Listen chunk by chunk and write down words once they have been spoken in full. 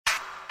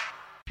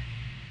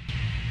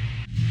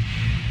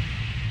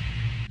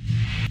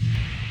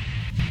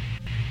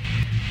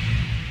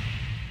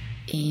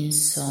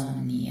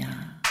Insomnia.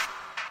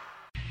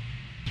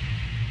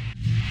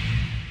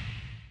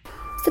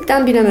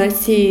 Stăteam bine,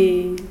 mersi,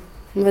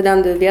 îmi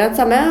vedeam de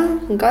viața mea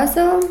în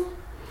casă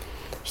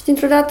și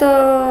dintr-o dată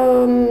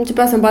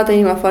începea să-mi bată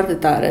inima foarte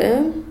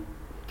tare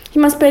și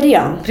mă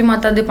speriam. Prima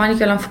dată de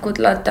panică l-am făcut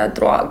la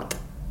Teatru Act.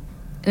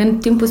 În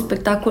timpul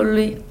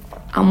spectacolului,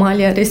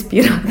 Amalia a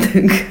respirat,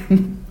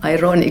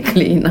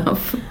 ironically enough.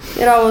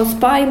 Era o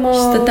spaimă. Și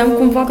stăteam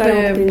cumva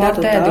pe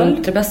partea aia total. de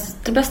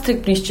trebuia să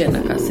trec prin scenă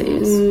ca să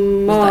ies.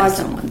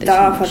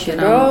 Da, foarte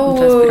rău,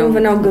 îmi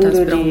veneau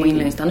gânduri.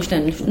 Mâinile astea.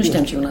 Nu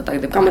știam ce e un atac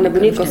de panică. Am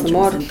înnebunit că o să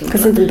mor, că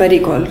sunt în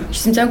pericol. Și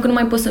simțeam că nu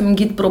mai pot să-mi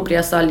înghit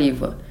propria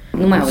salivă.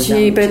 Nu mai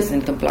auzeam ce se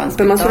întâmpla în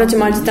pe măsură ce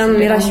mă agitam,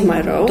 era și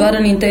mai rău. Doar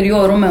în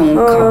interiorul meu, în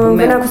capul meu.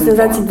 Venea cu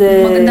senzații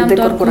de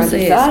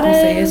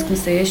corporalizare. Cum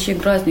să ies și e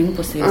groaznic, nu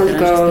pot să ies.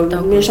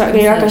 Adică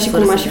era ca și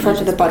cum aș fi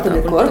foarte departe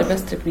de corp. Trebuia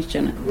să trec prin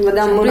scenă.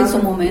 Am prins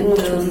un moment,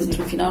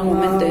 într-un final, un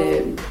moment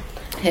de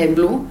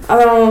heblu.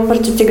 Aveam o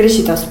percepție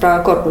greșită asupra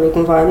corpului,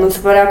 cumva. Nu se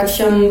părea că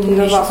sunt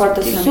undeva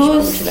foarte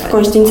sus.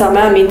 Conștiința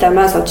mea, mintea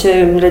mea sau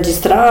ce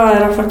înregistra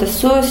era foarte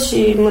sus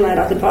și mâna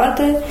era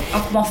departe.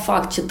 Acum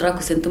fac ce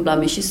dracu se întâmplă,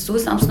 am ieșit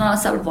sus, am sunat la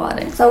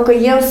salvare. Sau că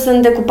eu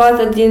sunt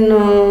decupată din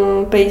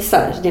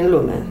peisaj, din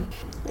lume.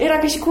 Era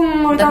ca și cum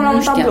mă uitam la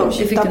un tablou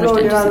și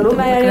tabloul era în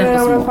lumea, iar eu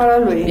eram în afara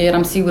lui.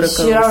 Eram sigură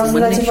că și era o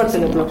senzație foarte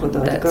neplăcută,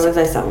 adică îți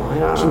dai seama.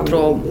 Și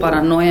într-o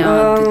paranoia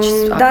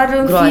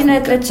dar în fine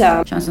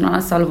trecea. Și am sunat la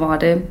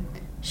salvare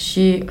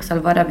și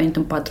salvarea a venit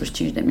în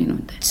 45 de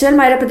minute. Cel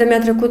mai repede mi-a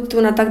trecut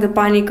un atac de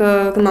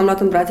panică când m-am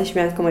luat în brațe și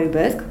mi-a zis că mă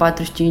iubesc.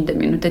 45 de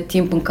minute,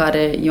 timp în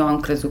care eu am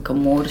crezut că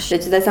mor. Deci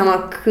îți dai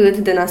seama cât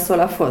de nasol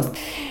a fost.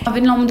 A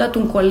venit la un moment dat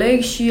un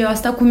coleg și a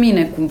stat cu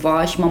mine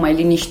cumva și m-a mai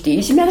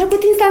liniștit. Și mi-a trecut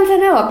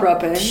instantaneu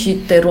aproape. Și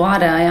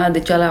teroarea aia,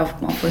 deci alea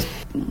a fost...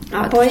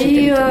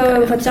 Apoi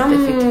făceam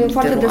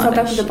foarte des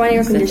atacuri de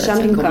panică când ieșeam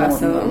din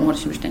casă.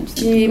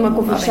 Și mă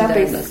covârșea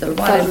pe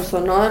stajul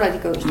sonor,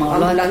 adică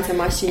ambulanțe,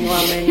 mașini,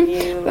 oameni,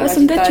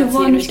 agitație,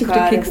 ceva, nu știu,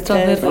 cred că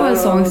extraversal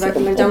sau dacă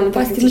mergeam în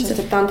investiții și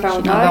așteptam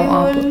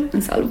tramvaiul,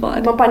 în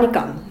salvare. mă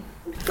panicam.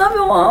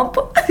 N-aveam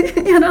apă.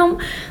 Eram,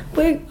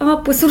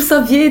 apă, sursa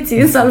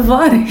vieții în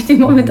salvare. Știi,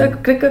 în momentul ăla,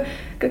 cred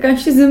că am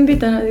și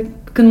zâmbit. Adică,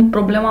 când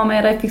problema mea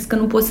era fix că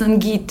nu pot să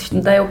înghit și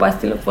îmi dai o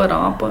pastilă fără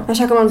apă.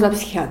 Așa că m-am dus la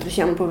psihiatru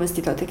și am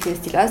povestit toate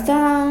chestiile astea.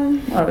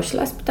 Mă rog, și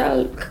la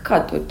spital,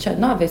 căcatul,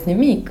 n-aveți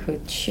nimic,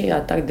 ce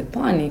atac de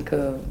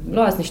panică,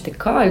 luați niște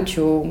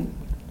calciu,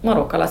 mă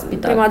rog, ca la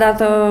spital. Prima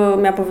dată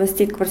mi-a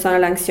povestit că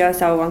persoanele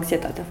anxioase au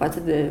anxietate față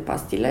de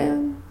pastile.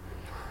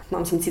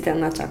 M-am simțit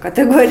în acea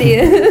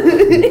categorie.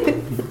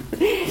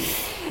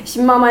 Și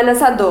m-a mai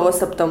lăsat 2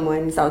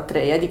 săptămâni sau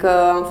 3. Adică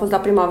am fost la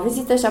prima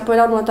vizită și apoi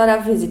la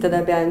următoarea vizită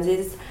de-abia am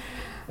zis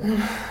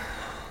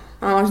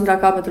am ajuns la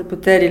capătul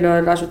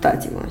puterilor,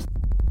 ajutați-mă.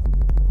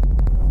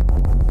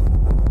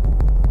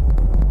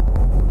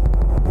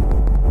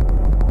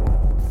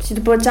 Și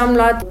după ce am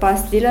luat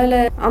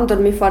pastilele, am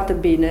dormit foarte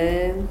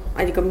bine.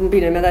 Adică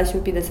bine, mi-a dat și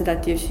un pic de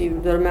sedativ și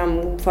dormeam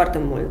foarte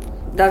mult.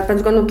 Dar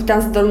pentru că nu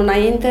puteam să dorm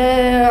înainte,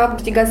 am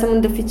câștigat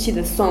un deficit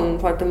de somn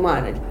foarte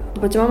mare.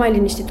 După ce m-am mai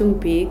liniștit un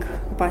pic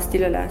cu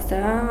pastilele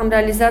astea, am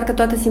realizat că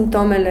toate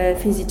simptomele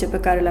fizice pe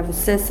care le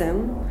avusesem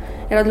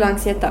erau de la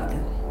anxietate.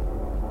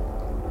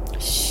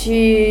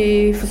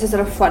 Și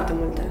fuseseră foarte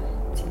multe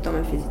simptome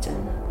fizice,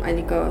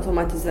 adică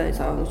somatizări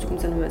sau nu știu cum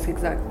se numesc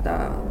exact,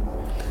 dar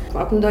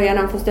acum 2 ani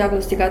am fost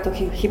diagnosticată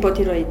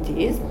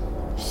hipotiroidism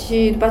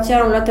și după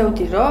aceea am luat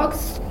Eutirox.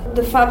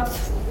 De fapt,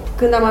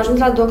 când am ajuns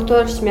la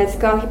doctor și mi-a zis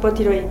că am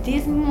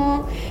hipotiroidism,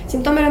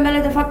 simptomele mele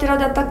de fapt erau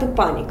de atac de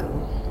panică.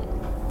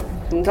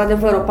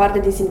 Într-adevăr, o parte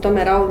din simptome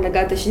erau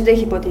legate și de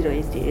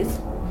hipotiroidism,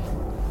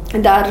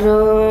 dar,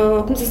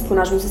 cum să spun,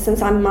 ajunsesem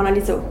să am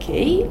analize ok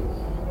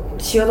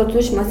și eu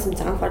totuși mă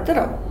simțeam foarte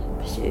rău.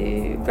 Și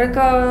cred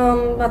că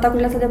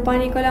atacurile astea de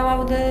panică le-am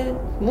avut de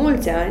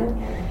mulți ani,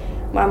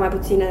 ba mai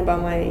puține, ba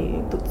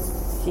mai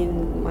puțin,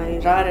 mai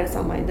rare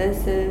sau mai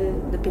dese,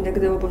 depinde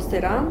cât de obosit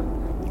eram.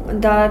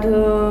 Dar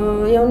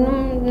eu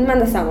nu mi-am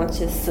dat seama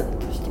ce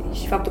sunt, știi?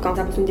 Și faptul că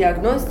am pus un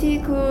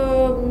diagnostic,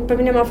 pe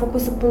mine m-a făcut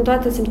să pun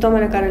toate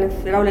simptomele care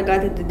erau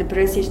legate de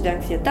depresie și de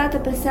anxietate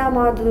pe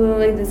seama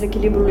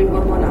dezechilibrului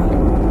hormonal.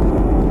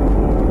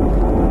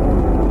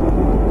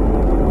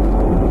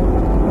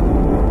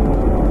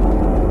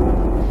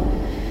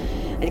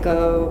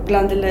 Adică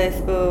glandele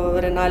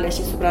renale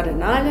și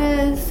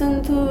suprarenale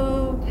sunt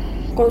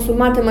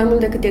consumate mai mult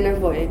decât e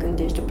nevoie când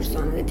ești o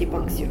persoană de tip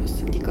anxios.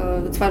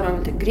 Adică îți faci mai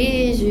multe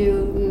griji,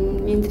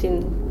 intri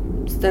în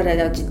stare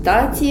de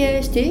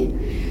agitație, știi?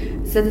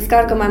 Se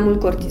descarcă mai mult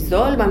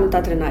cortizol, mai mult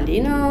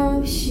adrenalină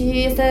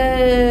și este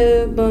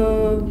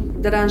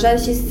deranjat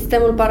și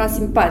sistemul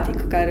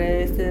parasimpatic,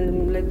 care este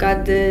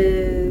legat de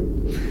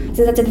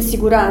senzația de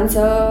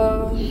siguranță,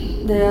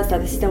 de asta,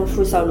 de sistemul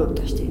fur sau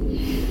luptă, știi?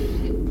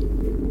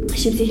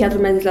 Și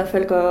psihiatrul mi-a zis la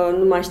fel că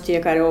nu mai știe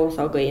care ou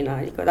sau găina,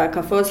 adică dacă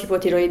a fost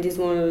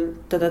hipotiroidismul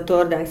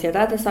dătător de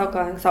anxietate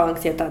sau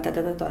anxietatea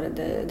dătătoare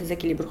de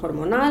dezechilibru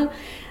hormonal,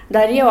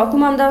 dar eu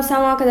acum îmi dau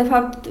seama că de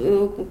fapt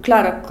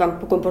clar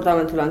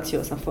comportamentul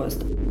anxios a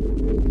fost.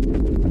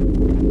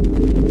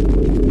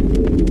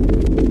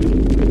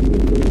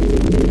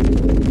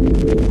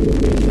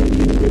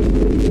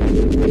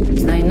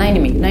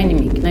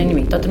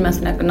 toată lumea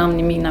spunea că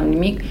n-am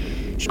nimic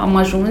și am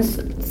ajuns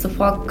să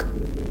fac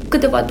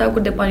câteva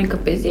atacuri de panică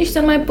pe zi și să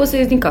nu mai pot să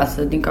ies din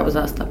casă din cauza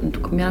asta, pentru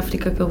că mi-era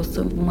frică că o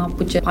să mă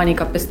apuce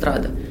panica pe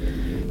stradă.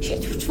 Și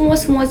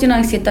frumos din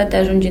anxietate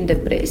ajungi în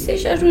depresie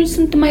și ajungi să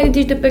nu te mai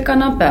ridici de pe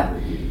canapea.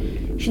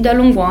 Și de-a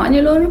lungul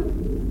anilor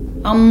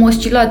am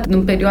oscilat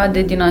în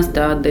perioade din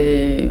astea de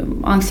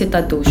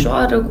anxietate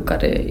ușoară cu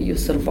care eu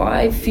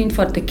survive, fiind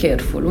foarte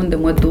careful, unde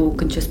mă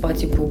duc, în ce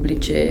spații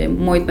publice,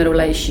 mă uit mereu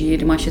la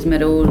ieșiri, mă așez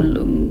mereu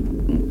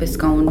pe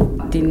scaun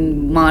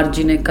din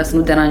margine ca să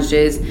nu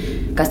deranjez,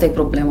 că asta e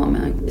problema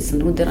mea, să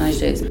nu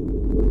deranjez.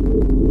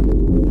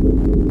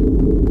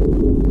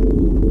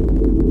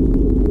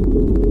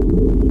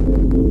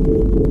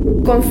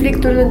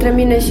 Conflictul între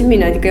mine și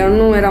mine, adică eu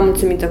nu eram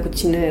mulțumită cu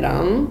cine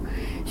eram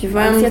și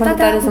voiam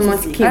foarte tare să mă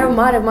schimb.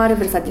 Are o mare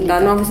versatilitate.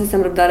 Dar nu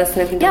avusesem răbdare să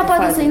trec ea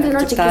poate să intre în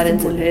orice chestie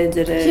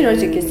înțelegere și în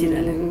orice chestiune.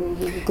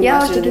 Ia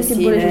orice chestie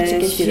bună și orice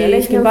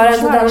chestie. Schimbarea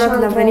întotdeauna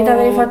când a venit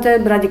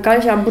foarte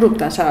radical și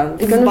abrupt, așa.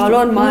 Adică nu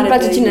îmi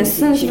place cine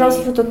sunt și vreau să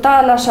fiu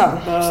total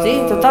așa, știi?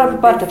 Total pe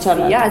partea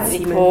cealaltă.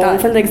 Un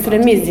fel de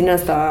extremist din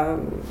ăsta.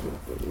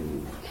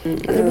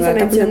 Trebuie să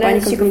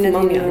menționez și că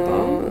fumam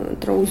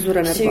într-o uzură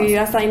nervoasă. Și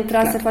asta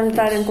intrase foarte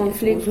tare în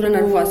conflict. Uzură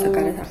nervoasă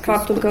care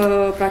faptul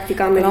că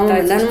practicam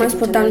meditație. Nu mai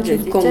sportam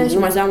cum, nu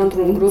mai aveam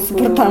într-un grup,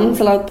 sportam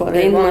să la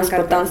păreri, nu mai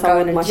sportam să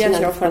aud mașina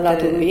și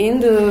aflatul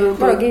luind.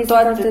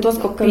 Toți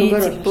copiii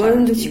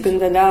țipând și când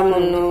vedeam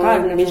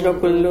în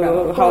mijlocul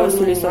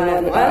haosului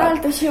sonor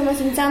altă și eu mă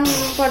simțeam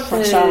foarte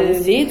așa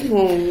auzit,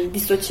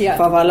 disociat,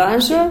 cu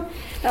avalanșă.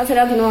 Asta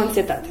era din nou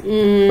anxietate.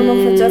 Nu mă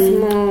făcea să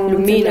mă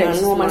lumina,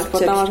 nu mă mai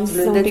suportam, am ajuns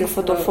să un pic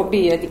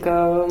fotofobie, adică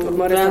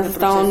vreau să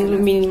stau în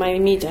lumini mai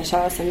mici, așa,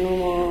 să nu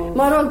mă...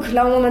 Mă rog,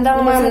 la un moment dat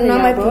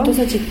n-am mai putut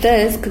să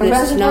citesc,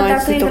 deci n-am mai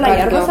ținut o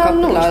carte la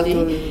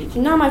calculator. Și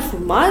n-am mai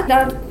fumat,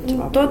 dar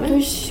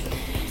totuși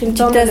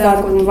citesc,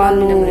 dar cumva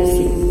nu...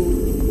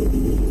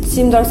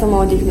 Simt doar să mă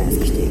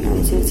odihnesc, știi?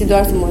 Am simțit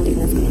doar să mă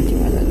odihnesc în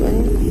ultimele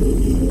luni.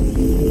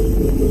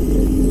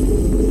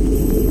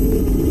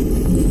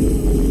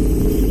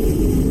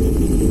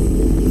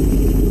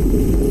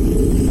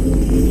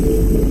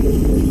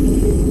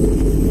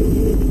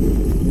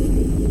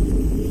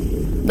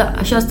 Da,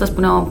 așa asta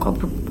spuneam,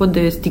 apropo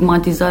de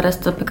stigmatizarea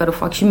asta pe care o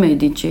fac și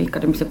medicii,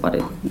 care mi se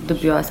pare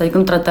dubioasă, adică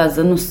nu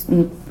tratează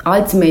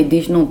alți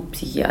medici, nu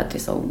psihiatri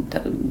sau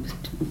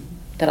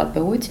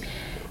terapeuți,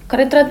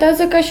 care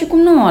tratează ca și cum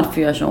nu ar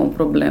fi așa o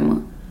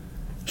problemă.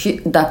 Și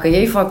dacă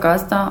ei fac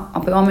asta,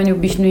 apoi oamenii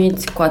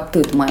obișnuiți cu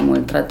atât mai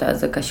mult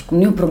tratează, ca și cum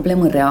nu e o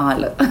problemă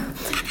reală.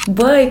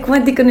 Băi, cum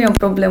adică nu e o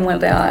problemă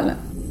reală?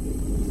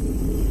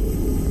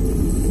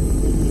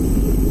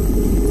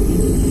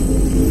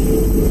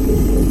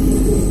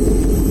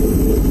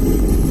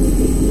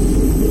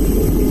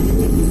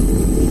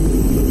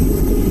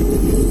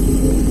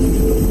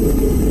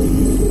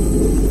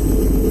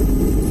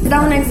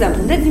 Dau un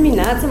exemplu. De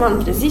dimineață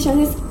m-am trezit și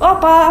am zis,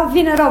 opa,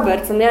 vine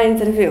Robert să-mi ia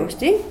interviu,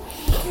 știi?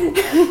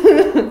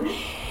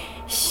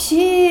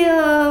 Și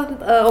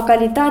o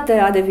calitate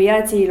a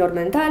deviațiilor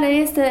mentale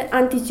este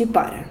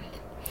anticiparea.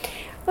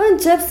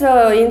 Încep să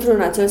intru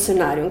în acel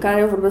scenariu în care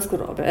eu vorbesc cu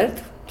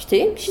Robert,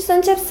 știi? Și să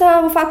încep să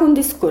fac un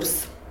discurs.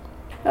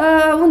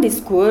 Un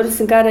discurs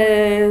în care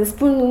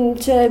spun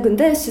ce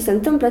gândesc, ce se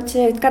întâmplă,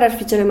 care ar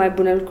fi cele mai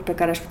bune lucruri pe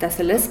care aș putea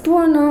să le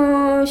spun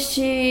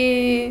și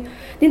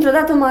dintr-o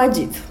dată mă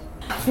agit.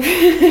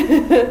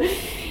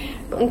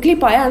 În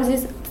clipa aia am zis,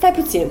 stai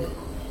puțin.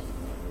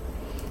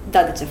 Da,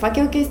 de ce fac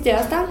eu chestia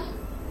asta?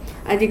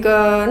 Adică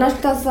n-aș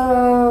putea să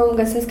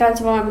găsesc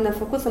altceva mai bun de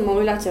făcut, să mă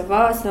uit la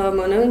ceva, să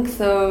mănânc,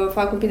 să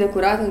fac un pic de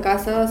curat în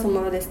casă, să mă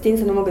destin,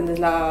 să nu mă gândesc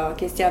la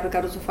chestia pe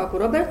care o să o fac cu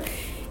Robert.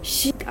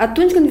 Și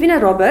atunci când vine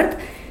Robert,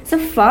 să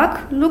fac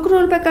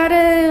lucrul pe care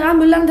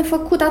l-am de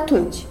făcut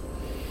atunci.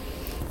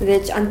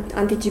 Deci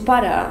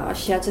anticiparea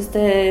și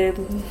aceste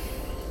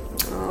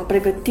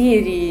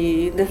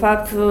pregătiri, de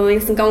fapt,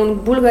 sunt ca un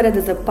bulgăre de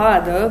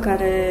zăpadă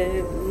care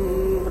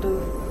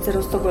se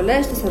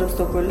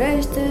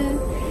rostogolește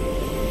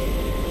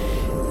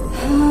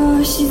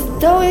și îți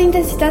dă o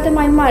intensitate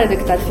mai mare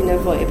decât ar fi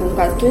nevoie, pentru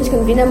că atunci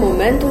când vine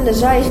momentul,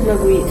 deja ești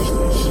grăbuit,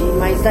 știi? Și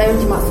mai îți dai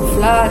ultima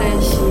suflare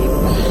și...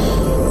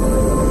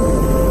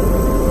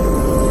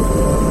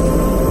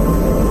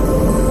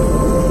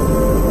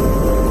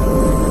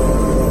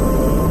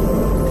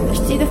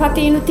 Știi, de fapt e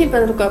inutil,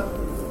 pentru că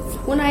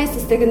una este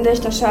să te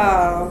gândești așa,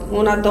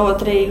 1, 2,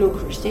 3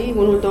 lucruri, știi?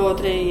 1, 2,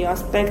 3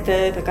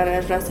 aspecte pe care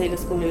aș vrea să îi le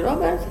spun lui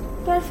Robert,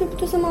 dar ar fi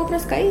putut să mă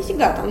opresc aici și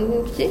gata,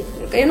 știi?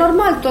 Că e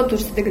normal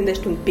totuși să te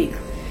gândești un pic,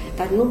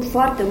 dar nu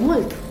foarte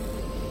mult.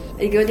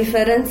 Adică e o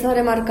diferență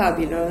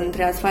remarcabilă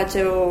între a-ți face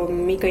o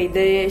mică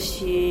idee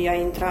și a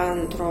intra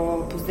într-o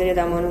pustie de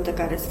amănunte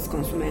care să-ți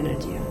consume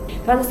energia.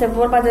 De fapt, este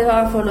vorba de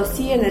a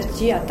folosi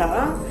energia ta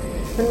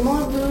în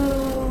mod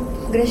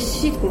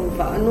greșit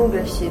cumva, nu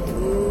greșit,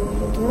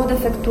 în mod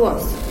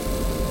defectuos.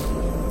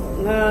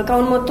 Ca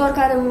un motor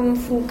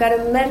care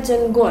merge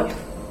în gol.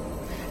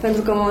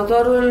 Pentru că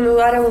motorul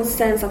are un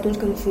sens atunci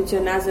când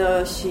funcționează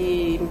și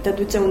te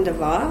duce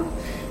undeva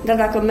dar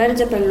dacă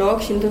merge pe loc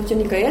și nu te duce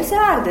nicăieri, se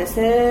arde,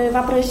 se va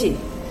prăji.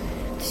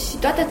 Și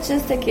toate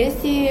aceste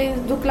chestii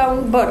duc la un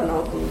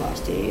burnout cumva,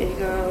 știi?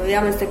 Adică e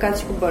amestecat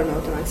și cu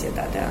burnout în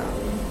anxietatea.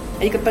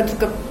 Adică pentru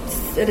că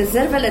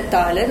rezervele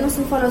tale nu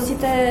sunt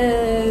folosite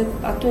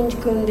atunci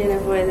când e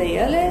nevoie de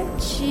ele,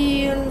 ci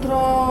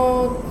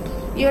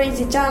eu îi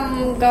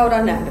ziceam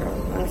gaura neagră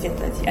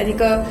anxietății.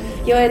 Adică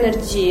e o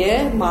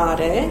energie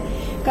mare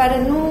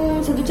care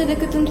nu se duce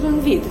decât într-un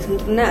vid,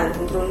 într-un neant,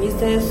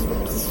 se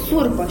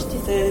surpă, știi,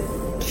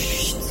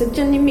 se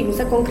duce în nimic, nu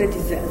se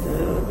concretizează.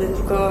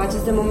 Pentru că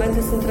aceste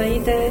momente sunt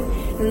trăite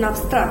în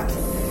abstract,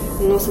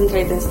 nu sunt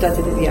trăite în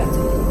situații de viață.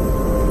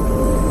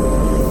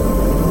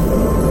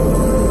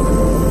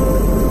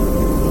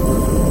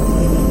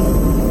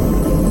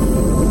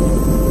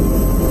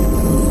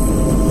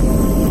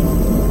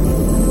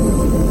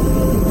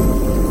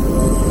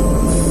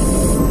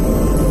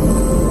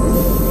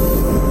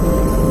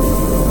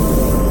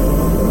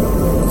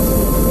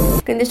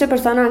 Când ești o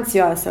persoană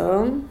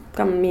anxioasă,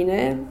 ca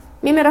mine,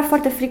 mie mi-era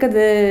foarte frică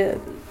de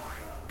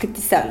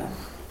plictiseală,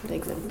 de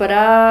exemplu.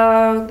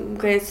 Părea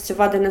că este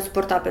ceva de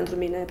nesuportat pentru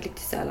mine,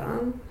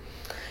 plictiseala.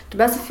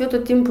 Trebuia să fiu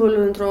tot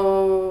timpul într-o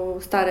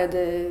stare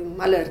de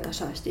alertă,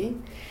 așa, știi?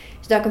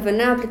 Și dacă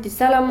venea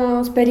plictiseala,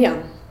 mă speriam.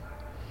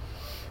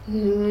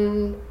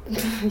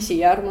 Și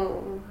iar mă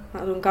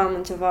aruncam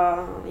în ceva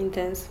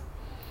intens.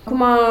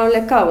 Acum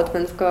le caut,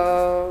 pentru că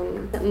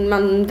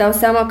îmi dau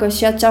seama că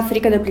și acea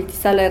frică de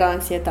plictiseală era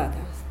anxietatea.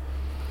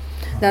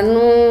 Dar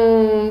nu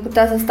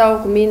putea să stau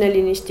cu mine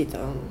liniștită,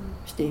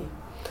 știi?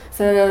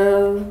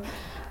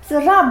 Să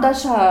rabd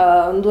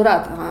așa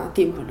îndurată a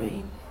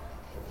timpului,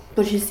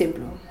 pur și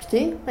simplu,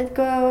 știi?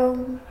 Adică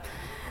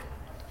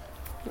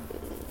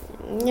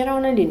era o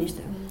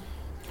neliniște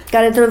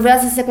care trebuia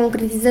să se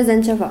concretizeze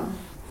în ceva.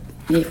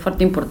 E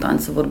foarte important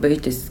să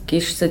vorbești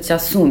deschis și să-ți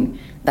asumi.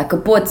 Dacă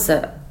poți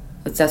să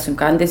îți asumi,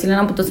 că ani de zile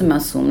n-am putut să-mi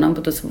asum, n-am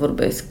putut să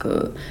vorbesc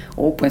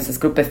open, să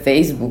scriu pe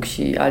Facebook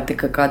și alte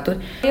căcaturi.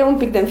 E un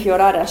pic de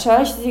înfiorare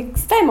așa și zic,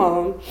 stai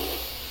mă,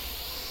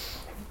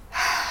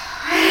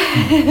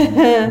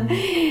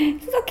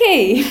 sunt ok.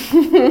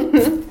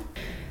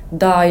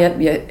 Da,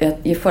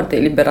 e foarte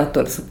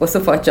eliberator să poți să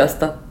faci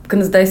asta.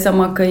 Când îți dai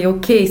seama că e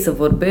ok să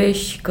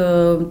vorbești,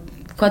 că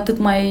cu atât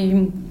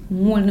mai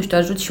mult, nu știu,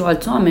 ajuți și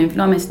alți oameni,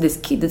 oameni se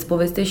deschid, îți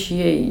povestești și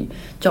ei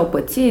ce au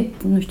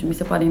pățit, nu știu, mi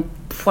se pare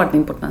foarte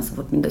important să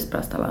vorbim despre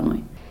asta la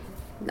noi.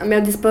 Mi-a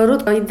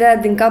dispărut ideea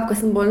din cap că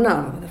sunt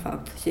bolnavă, de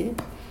fapt, știi?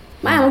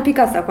 Mai am un pic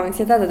asta cu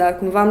anxietatea, dar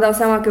cumva îmi dau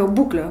seama că e o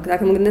buclă, că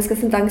dacă mă gândesc că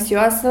sunt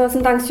anxioasă,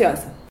 sunt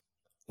anxioasă.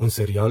 Un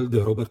serial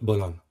de Robert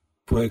Bălan,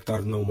 proiect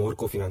Art No More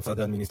cofinanțat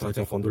de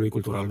Administrația Fondului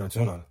Cultural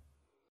Național.